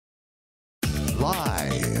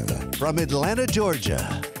From Atlanta,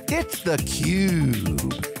 Georgia, it's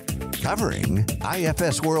theCUBE. Covering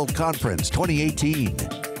IFS World Conference 2018.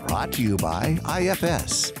 Brought to you by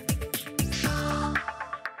IFS.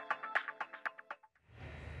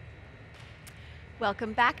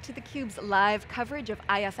 Welcome back to theCUBE's live coverage of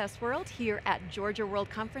IFS World here at Georgia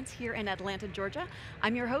World Conference here in Atlanta, Georgia.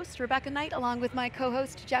 I'm your host, Rebecca Knight, along with my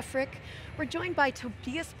co-host, Jeff Frick. We're joined by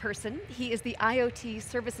Tobias Persson. He is the IoT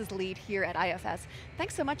Services Lead here at IFS.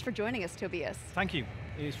 Thanks so much for joining us, Tobias. Thank you.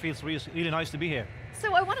 It feels really nice to be here.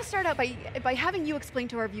 So I want to start out by having you explain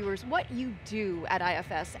to our viewers what you do at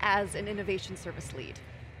IFS as an Innovation Service Lead.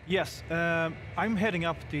 Yes, I'm heading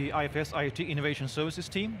up the IFS IoT Innovation Services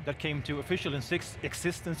team that came to official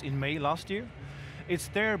existence in May last year. It's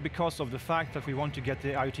there because of the fact that we want to get the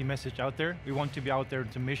IoT message out there. We want to be out there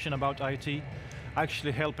to mission about IoT,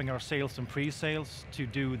 actually helping our sales and pre-sales to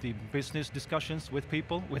do the business discussions with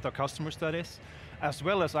people, with our customers that is, as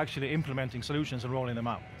well as actually implementing solutions and rolling them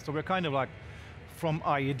out. So we're kind of like from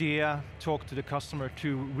idea, talk to the customer,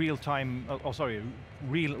 to real rollout.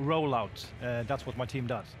 That's what my team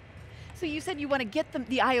does. So you said you want to get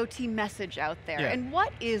the IoT message out there, yeah. And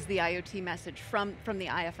what is the IoT message from the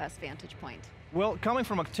IFS vantage point? Well, coming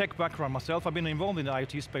from a tech background myself, I've been involved in the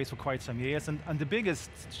IoT space for quite some years, and the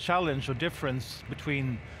biggest challenge or difference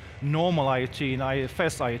between normal IoT and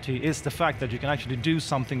IFS IoT is the fact that you can actually do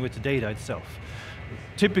something with the data itself.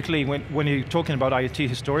 Typically, when you're talking about IoT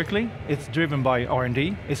historically, it's driven by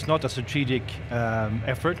R&D. It's not a strategic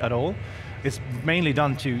effort at all. It's mainly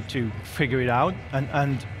done to figure it out,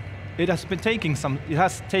 and it has been taking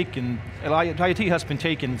IoT has been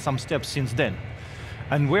taking some steps since then.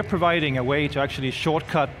 And we're providing a way to actually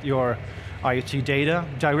shortcut your IoT data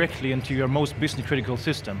directly into your most business critical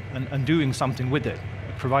system and doing something with it,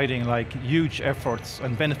 providing like huge efforts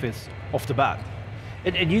and benefits off the bat.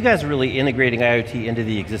 And you guys are really integrating IoT into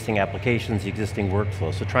the existing applications, the existing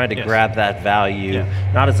workflows, so trying to grab that value,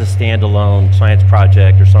 not as a standalone science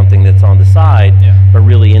project or something that's on the side, but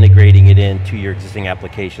really integrating it into your existing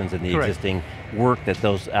applications and the existing work that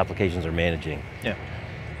those applications are managing. Yeah.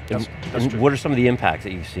 And what are some of the impacts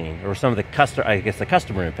that you've seen, or some of the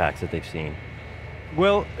customer impacts that they've seen?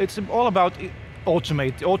 Well, it's all about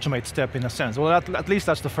automate step in a sense. Well, at least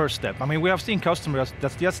that's the first step. I mean, we have seen customers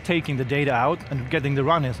that's just taking the data out and getting the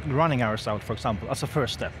running hours out, for example, as a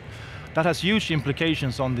first step. That has huge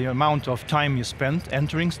implications on the amount of time you spend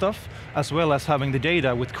entering stuff, as well as having the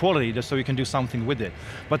data with quality just so you can do something with it.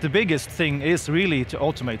 But the biggest thing is really to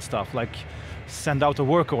automate stuff, like send out a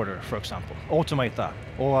work order, for example, automate that,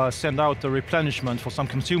 or send out a replenishment for some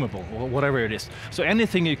consumable, or whatever it is. So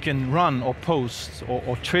anything you can run or post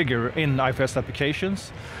or trigger in IFS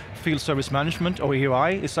applications, field service management or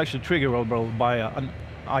EOI, is actually triggerable by an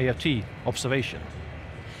IoT observation.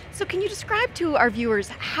 So can you describe to our viewers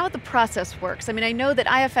how the process works? I mean, I know that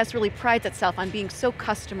IFS really prides itself on being so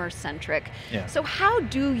customer-centric. Yeah. So how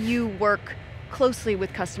do you work closely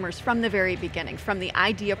with customers from the very beginning, from the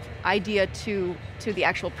idea to the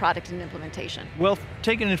actual product and implementation? Well,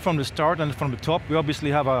 taking it from the start and from the top, we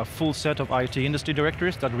obviously have a full set of IoT industry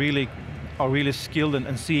directors that are really skilled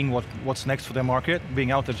in seeing what's next for their market,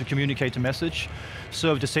 being out there to communicate the message.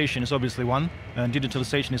 Servitization is obviously one, and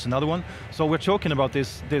digitalization is another one. So we're talking about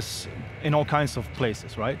this in all kinds of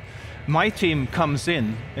places, right? My team comes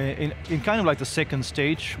in kind of like the second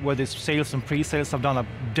stage, where this sales and pre-sales have done a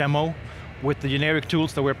demo with the generic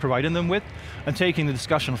tools that we're providing them with, and taking the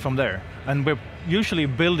discussion from there. And we're usually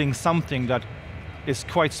building something that is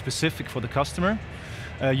quite specific for the customer,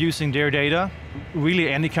 using their data, really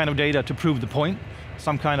any kind of data to prove the point,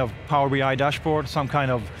 some kind of Power BI dashboard, some kind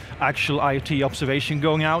of actual IoT observation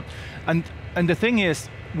going out. And the thing is,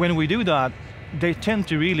 when we do that, they tend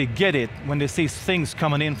to really get it when they see things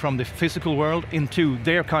coming in from the physical world into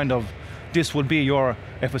their kind of, this would be your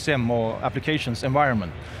FSM or applications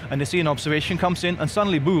environment. And they see an observation comes in, and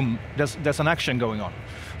suddenly, boom, there's an action going on.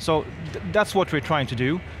 So that's what we're trying to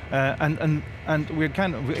do, and we're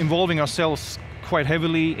kind of involving ourselves quite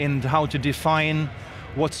heavily in how to define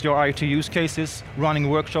what's your IoT use cases, running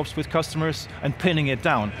workshops with customers, and pinning it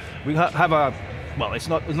down. We have a, well, it's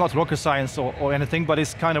not rocket science or anything, but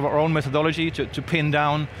it's kind of our own methodology to pin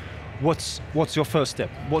down what's your first step,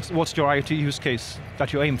 what's your IoT use case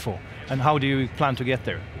that you aim for, and how do you plan to get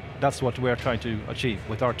there? That's what we're trying to achieve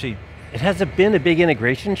with our team. Has it been a big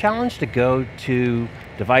integration challenge to go to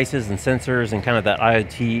devices and sensors and kind of that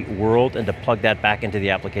IoT world and to plug that back into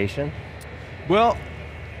the application? Well,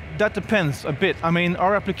 that depends a bit. I mean,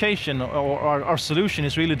 our application or our solution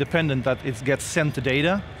is really dependent that it gets sent the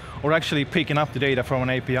data, or actually picking up the data from an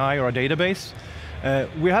API or a database.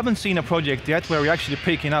 We haven't seen a project yet where we're actually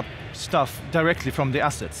picking up stuff directly from the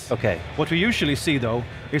assets. Okay. What we usually see though,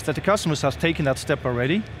 is that the customers have taken that step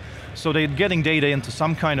already, so they're getting data into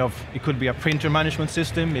some kind of, it could be a printer management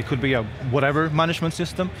system, it could be a whatever management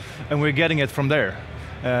system, and we're getting it from there.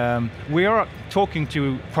 We are talking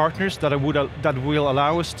to partners that will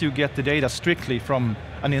allow us to get the data strictly from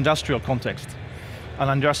an industrial context, an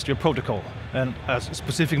industrial protocol, and a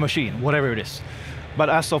specific machine, whatever it is. But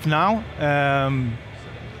as of now,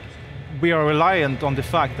 we are reliant on the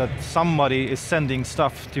fact that somebody is sending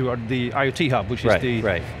stuff to the IoT Hub, which is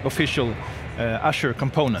the official Azure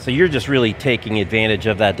component. So you're just really taking advantage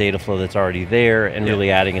of that data flow that's already there and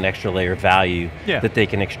really adding an extra layer of value that they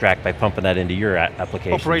can extract by pumping that into your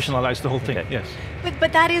application. Operationalize the whole thing, yes.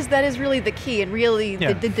 But that is really the key, and really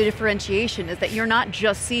the differentiation is that you're not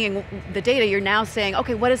just seeing the data, you're now saying,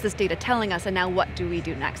 okay, what is this data telling us, and now what do we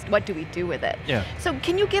do next? What do we do with it? Yeah. So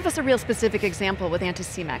can you give us a real specific example with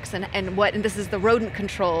Anticimex, and this is the rodent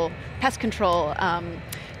control, pest control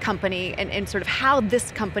company, and sort of how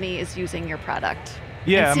this company is using your product,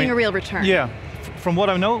 and seeing a real return. Yeah, from what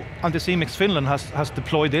I know, Anticimex Finland has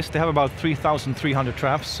deployed this. They have about 3,300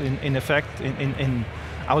 traps in effect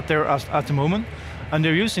out there at the moment. And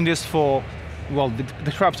they're using this for, well,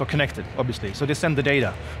 the traps are connected, obviously. So they send the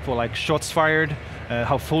data for like shots fired,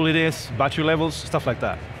 how full it is, battery levels, stuff like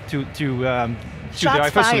that, to the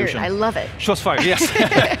IFS solution. I love it. Shots fired, yes.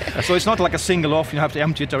 So it's not like a single off, you have to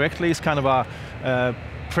empty it directly. It's kind of a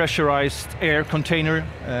pressurized air container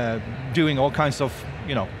doing all kinds of,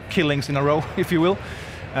 killings in a row, if you will.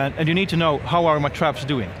 And you need to know, how are my traps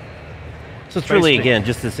doing? So it's really, again,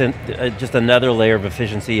 just another layer of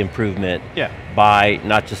efficiency improvement by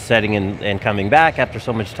not just setting and coming back after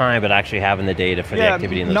so much time, but actually having the data for the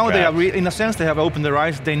activity in those traps. They are in a sense, they have opened their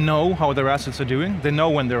eyes. They know how their assets are doing. They know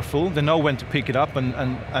when they're full. They know when to pick it up,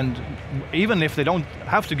 and even if they don't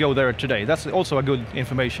have to go there today, that's also a good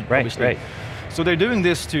information, obviously. Right. So they're doing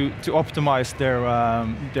this to optimize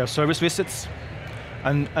their service visits,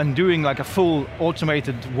 and doing like a full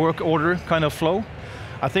automated work order kind of flow.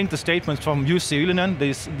 I think the statement from Jussi Ylinen,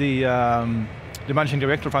 the managing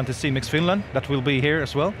director of Anticimex Finland, that will be here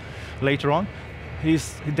as well later on.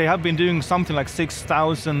 They have been doing something like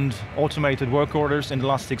 6,000 automated work orders in the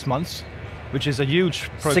last 6 months, which is a huge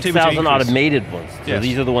productivity 6,000 automated ones. So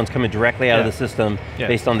these are the ones coming directly out of the system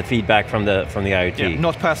based on the feedback from the IoT. Yeah,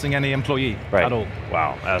 not passing any employee at all.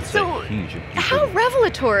 Wow, that's a huge. How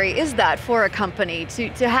revelatory is that for a company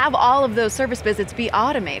to have all of those service visits be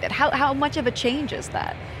automated? How much of a change is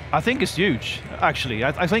that? I think it's huge, actually.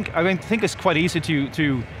 I think it's quite easy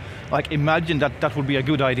to like imagine that would be a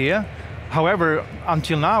good idea. However,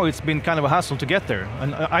 until now it's been kind of a hassle to get there.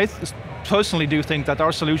 And I personally do think that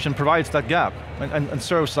our solution provides that gap and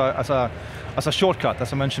serves as a shortcut,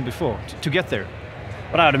 as I mentioned before, to get there.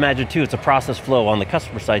 But I would imagine too, it's a process flow on the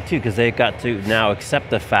customer side too, because they've got to now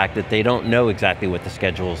accept the fact that they don't know exactly what the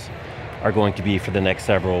schedules are going to be for the next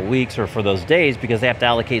several weeks or for those days, because they have to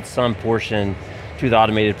allocate some portion to the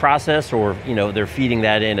automated process, or they're feeding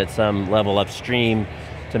that in at some level upstream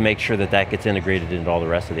to make sure that gets integrated into all the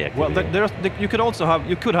rest of the activity. Well,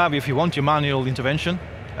 you could have, if you want, your manual intervention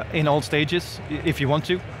in all stages, if you want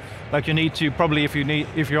to. Like you need to, probably if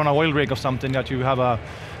you're on an oil rig or something, that you have a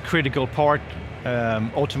critical part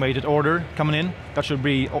automated order coming in, that should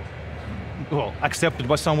be accepted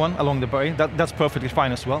by someone along the way. That's perfectly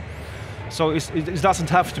fine as well. So it doesn't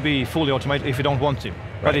have to be fully automated if you don't want to,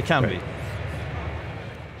 but it can be.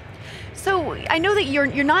 So I know that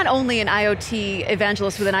you're not only an IoT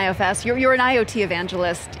evangelist with an IFS, you're an IoT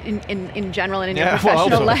evangelist in general and in your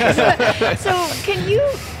professional life. So can you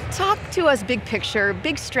talk to us big picture,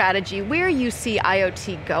 big strategy, where you see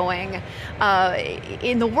IoT going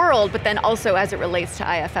in the world, but then also as it relates to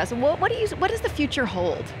IFS? What does the future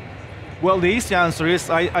hold? Well, the easy answer is,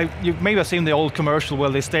 you maybe have seen the old commercial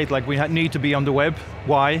where they state like, we need to be on the web.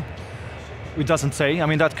 Why? It doesn't say. I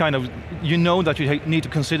mean, that kind of, that you need to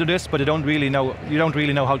consider this, but you don't really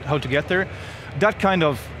know how to get there. That kind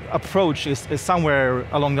of approach is somewhere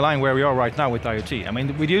along the line where we are right now with IoT. I mean,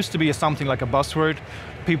 it used to be something like a buzzword.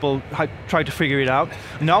 People try to figure it out.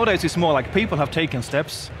 Nowadays it's more like people have taken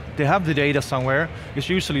steps. They have the data somewhere. It's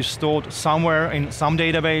usually stored somewhere in some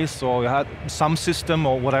database or some system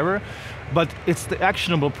or whatever, but it's the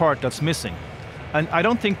actionable part that's missing. And I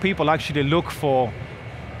don't think people actually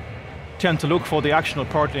tend to look for the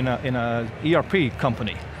actionable part in a ERP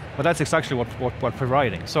company, but that's exactly what we're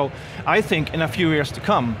providing. So I think in a few years to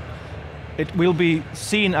come, it will be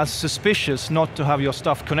seen as suspicious not to have your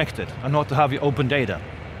stuff connected and not to have your open data,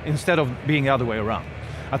 instead of being the other way around.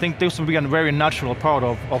 I think this will be a very natural part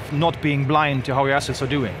of not being blind to how your assets are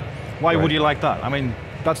doing. Why would you like that? I mean,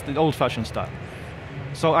 that's the old-fashioned style.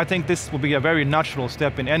 So I think this will be a very natural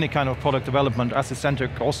step in any kind of product development,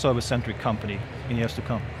 asset-centric or service-centric company in years to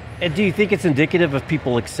come. And do you think it's indicative of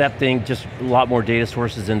people accepting just a lot more data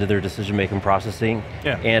sources into their decision-making processing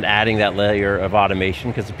and adding that layer of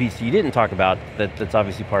automation? Because the piece you didn't talk about, that's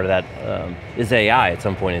obviously part of that, is AI at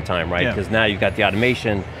some point in time, right? Because now you've got the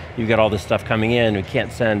automation, you've got all this stuff coming in, we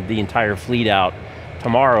can't send the entire fleet out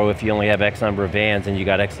tomorrow if you only have X number of vans and you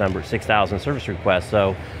got X number, 6,000 service requests.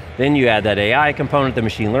 So then you add that AI component, the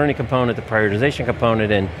machine learning component, the prioritization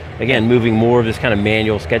component, and again, moving more of this kind of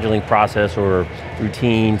manual scheduling process or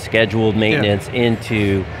routine scheduled maintenance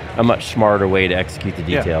into a much smarter way to execute the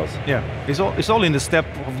details. It's all in the step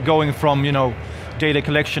of going from data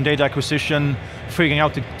collection, data acquisition, figuring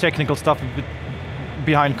out the technical stuff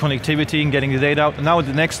behind connectivity and getting the data out. And now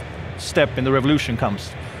the next step in the revolution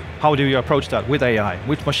comes. How do you approach that with AI,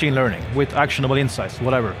 with machine learning, with actionable insights,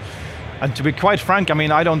 whatever? And to be quite frank, I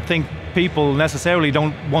mean, I don't think people necessarily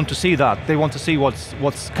don't want to see that. They want to see what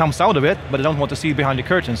comes out of it, but they don't want to see behind the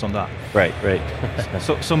curtains on that. Right.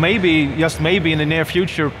 so maybe, just maybe in the near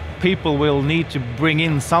future, people will need to bring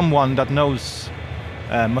in someone that knows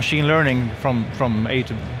machine learning from A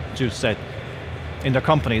to Z in their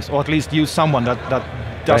companies, or at least use someone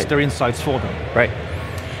that does their insights for them. Right.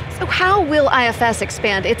 So how will IFS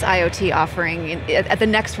expand its IoT offering at the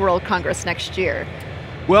next World Congress next year?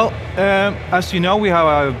 Well, as you know, we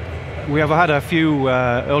have had a few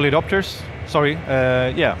early adopters. Early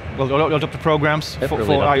adopter programs for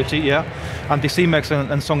IoT, and the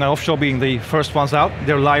CMEX and Songa Offshore being the first ones out.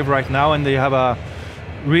 They're live right now, and they have a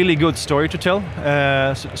really good story to tell.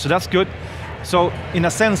 So that's good. So in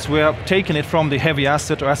a sense, we have taken it from the heavy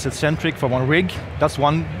asset or asset-centric for one rig. That's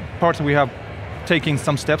one part we have taking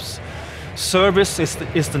some steps. Service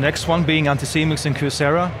is the next one, being Anticimex and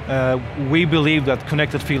Kyocera. We believe that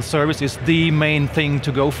connected field service is the main thing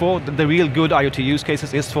to go for. The real good IoT use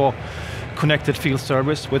cases is for connected field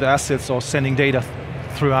service with assets or sending data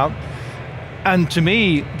throughout. And to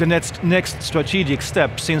me, the next strategic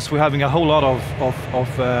step, since we're having a whole lot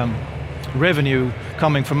of revenue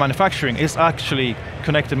coming from manufacturing, is actually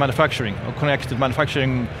connected manufacturing or connected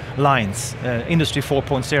manufacturing lines, Industry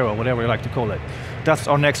 4.0, whatever you like to call it. That's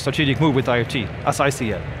our next strategic move with IoT, as I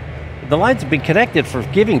see it. The lines have been connected for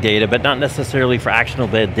giving data, but not necessarily for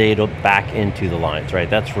actionable data back into the lines, right?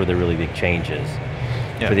 That's where the really big change is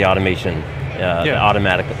for the automation, the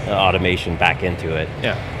automatic automation back into it.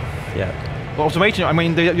 Well, automation, I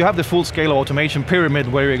mean, you have the full-scale automation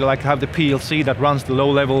pyramid where you have the PLC that runs the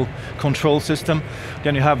low-level control system.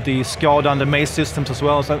 Then you have the SCADA and the maze systems as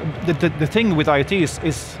well. So the thing with IoT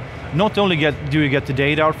is not only do you get the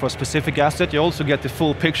data out for a specific asset, you also get the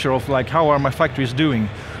full picture of how are my factories doing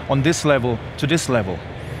on this level to this level.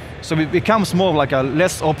 So it becomes more like a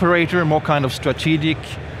less operator, more kind of strategic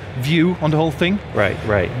view on the whole thing.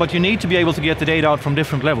 Right. But you need to be able to get the data out from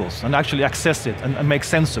different levels and actually access it and make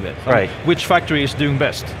sense of it. Right. Which factory is doing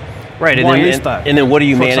best? Right, Why is that? And then what are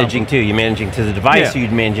you managing to? You're managing to the device, or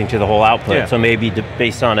you're managing to the whole output. Yeah. So maybe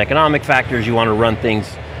based on economic factors, you want to run things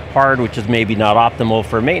hard, which is maybe not optimal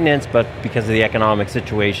for maintenance, but because of the economic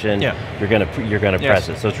situation, you're going to press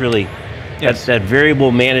it. So it's really, that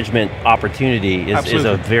variable management opportunity is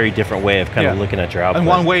a very different way of kind of looking at your output.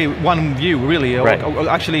 And one view really,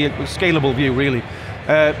 actually a scalable view really.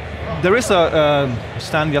 There is a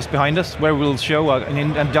stand just behind us where we'll show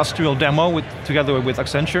an industrial demo together with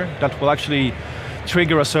Accenture that will actually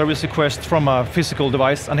trigger a service request from a physical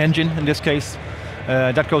device, an engine in this case,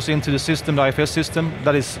 that goes into the system, the IFS system,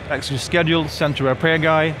 that is actually scheduled, sent to a repair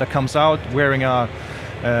guy that comes out wearing a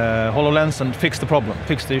HoloLens and fix the problem,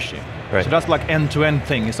 fix the issue. Right. So that's like end-to-end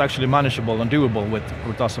thing. It's actually manageable and doable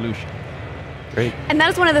with our solution. Great. And that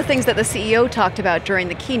is one of the things that the CEO talked about during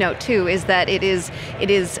the keynote too, is that it is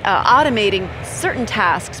automating certain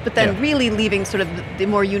tasks, but then really leaving sort of the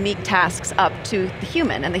more unique tasks up to the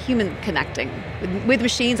human and the human connecting with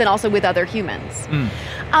machines and also with other humans.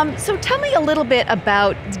 So tell me a little bit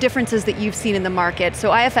about the differences that you've seen in the market.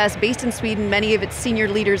 So IFS, based in Sweden, many of its senior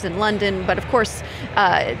leaders in London, but of course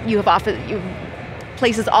you have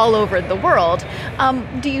places all over the world.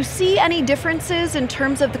 Do you see any differences in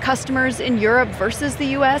terms of the customers in Europe versus the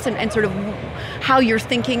US and sort of how you're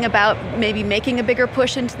thinking about maybe making a bigger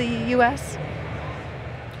push into the US?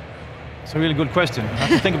 It's a really good question. I have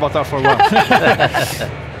to think about that for a while.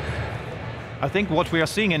 I think what we are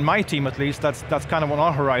seeing in my team, at least, that's kind of on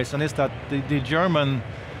our horizon, is that the Germany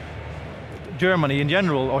in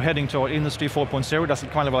general are heading toward Industry 4.0. That's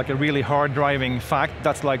kind of like a really hard driving fact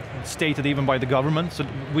that's like stated even by the government. So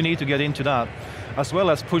we need to get into that, as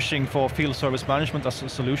well as pushing for field service management as a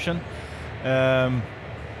solution.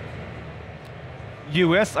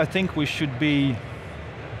 US, I think we should be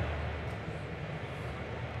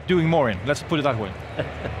doing more in. Let's put it that way.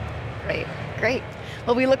 Great, great.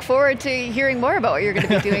 Well, we look forward to hearing more about what you're going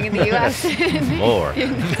to be doing in the US. More.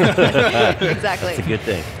 Exactly. It's a good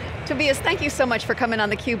thing. Tobias, thank you so much for coming on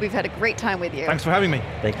theCUBE. We've had a great time with you. Thanks for having me.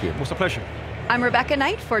 Thank you. It was a pleasure. I'm Rebecca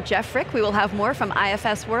Knight for Jeff Frick. We will have more from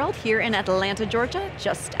IFS World here in Atlanta, Georgia,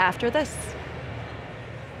 just after this.